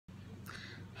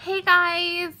Hey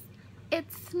guys,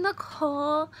 it's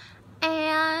Nicole,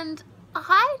 and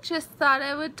I just thought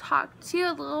I would talk to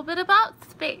you a little bit about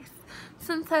space,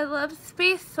 since I love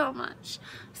space so much.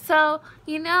 So,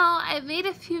 I've made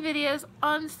a few videos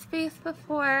on space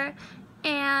before,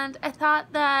 and I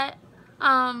thought that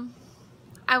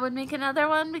I would make another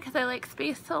one because I like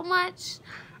space so much,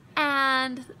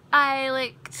 and I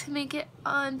like to make it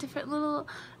on different little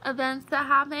events that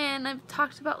happen. I've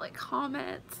talked about like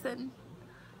comets and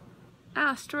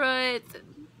asteroids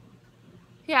and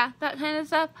that kind of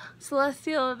stuff,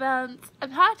 celestial events.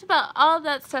 I've talked about all of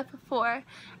that stuff before,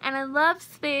 and I love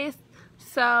space,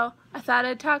 so I thought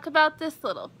I'd talk about this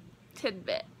little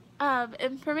tidbit of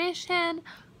information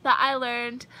that I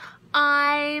learned.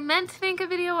 I meant to make a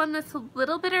video on this a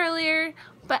little bit earlier,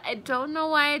 but I don't know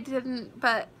why I didn't,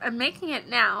 but I'm making it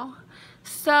now.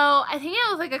 So I think it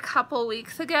was like a couple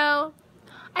weeks ago.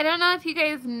 I don't know if you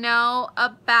guys know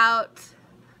about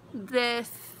this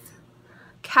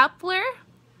Kepler.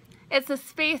 It's a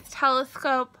space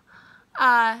telescope,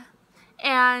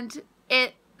 and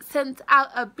it sends out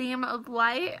a beam of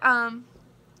light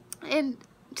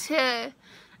into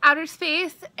outer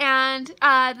space, and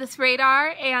this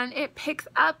radar, and it picks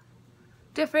up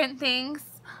different things.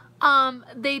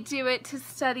 They do it to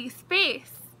study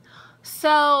space.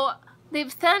 So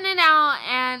they've sent it out,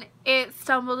 and it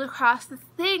stumbled across this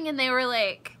thing, and they were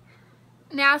like,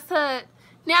 NASA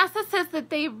says that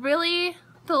they really,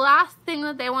 the last thing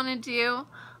that they want to do,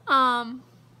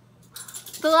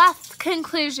 the last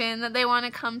conclusion that they want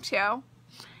to come to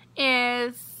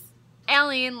is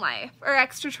alien life or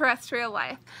extraterrestrial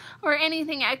life or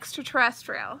anything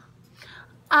extraterrestrial.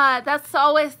 That's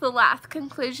always the last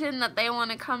conclusion that they want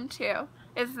to come to,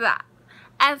 is that.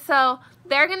 And so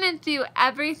they're going to do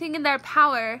everything in their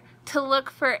power to look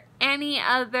for any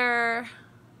other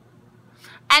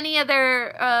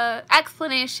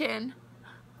explanation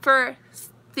for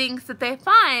things that they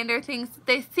find or things that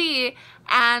they see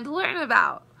and learn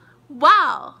about.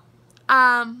 Wow.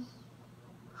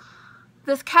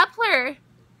 This Kepler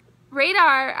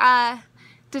radar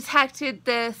detected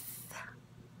this.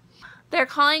 They're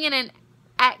calling it an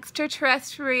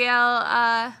extraterrestrial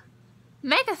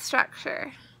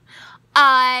megastructure.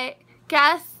 I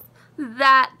guess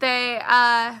that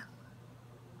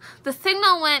the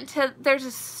signal went to, there's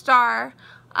a star,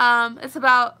 it's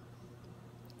about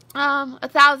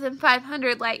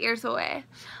 1,500 light years away,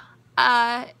 if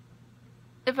I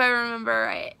remember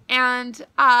right, and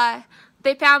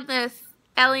they found this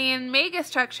alien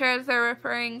megastructure, as they're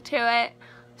referring to it,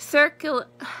 circling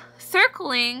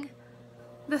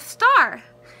the star,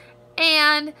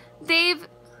 and they've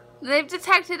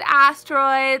detected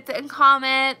asteroids and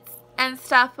comets and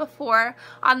stuff before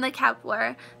on the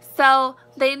Kepler, so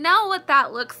they know what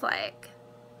that looks like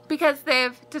because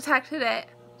they've detected it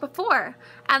before,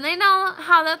 and they know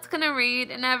how that's going to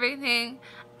read and everything,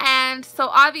 and so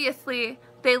obviously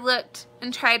they looked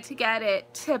and tried to get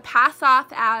it to pass off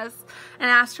as an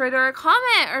asteroid or a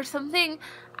comet or something,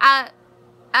 as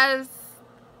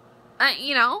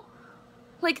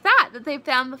like that they've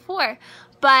found before,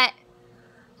 but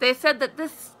they said that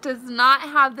this does not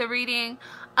have the reading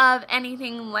of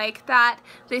anything like that.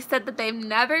 They said that they've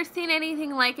never seen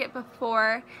anything like it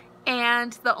before,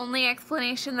 and the only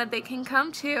explanation that they can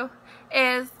come to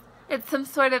is it's some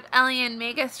sort of alien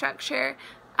megastructure,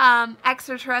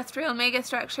 extraterrestrial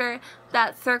megastructure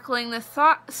that's circling the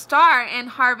star and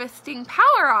harvesting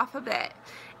power off of it.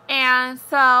 And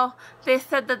so they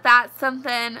said that that's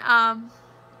something,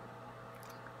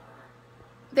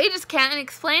 they just can't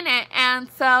explain it, and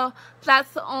so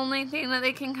that's the only thing that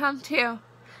they can come to.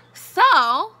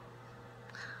 So,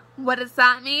 what does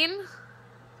that mean?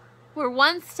 We're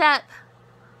one step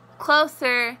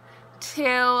closer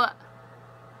to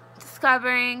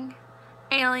discovering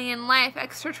alien life,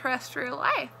 extraterrestrial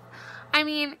life. I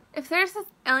mean, if there's this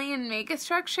alien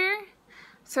megastructure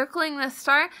circling the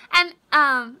star, and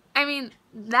I mean,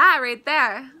 that right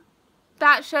there,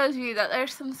 that shows you that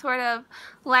there's some sort of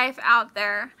life out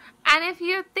there. And if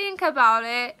you think about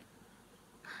it,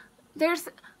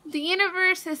 the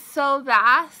universe is so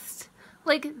vast.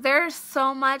 Like, there's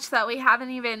so much that we haven't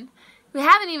even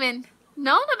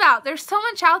known about. There's so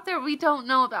much out there we don't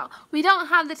know about. We don't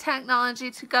have the technology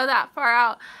to go that far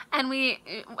out, and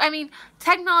I mean,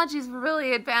 technology is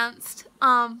really advanced,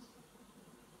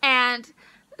 and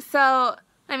so,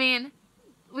 I mean,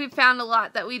 we've found a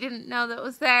lot that we didn't know that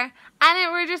was there,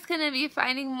 and we're just going to be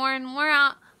finding more and more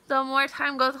out. The more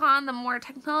time goes on, the more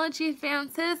technology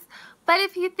advances. But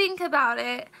if you think about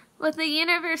it, with the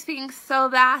universe being so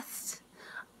vast,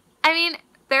 I mean,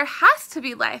 there has to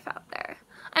be life out there.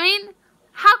 I mean,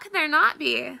 how could there not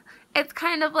be? it's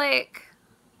kind of like,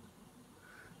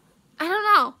 I don't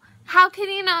know, how can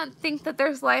you not think that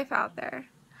there's life out there?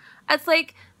 It's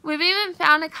like, we've even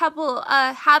found a couple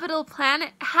habitable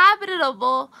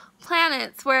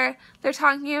planets where they're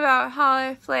talking about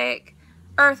how if like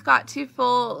Earth got too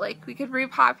full, like we could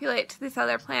repopulate to these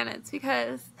other planets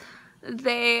because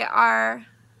they are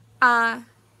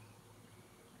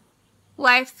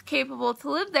life's capable to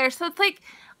live there. So it's like,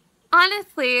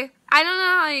 honestly, I don't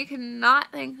know how you can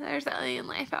not think there's alien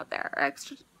life out there, or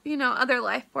extra, other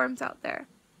life forms out there.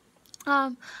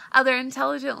 Other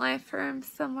intelligent life forms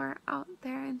somewhere out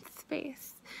there in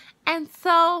space. And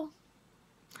so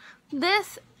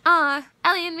this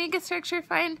alien megastructure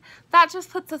find, that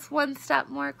just puts us one step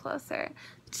more closer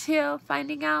to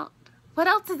finding out what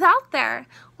else is out there,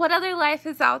 what other life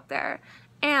is out there.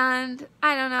 And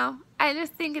I don't know, I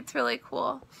just think it's really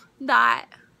cool that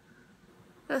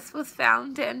this was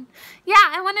found. And yeah,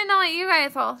 I want to know what you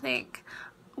guys all think.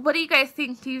 What do you guys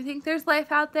think? Do you think there's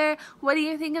life out there? What do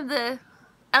you think of the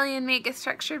alien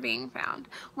megastructure being found?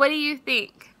 What do you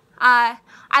think?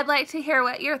 I'd like to hear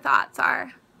what your thoughts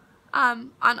are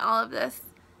on all of this.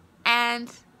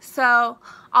 And so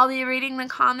I'll be reading the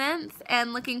comments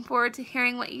and looking forward to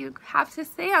hearing what you have to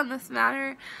say on this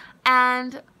matter.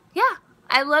 And yeah,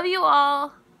 I love you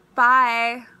all.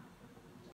 Bye.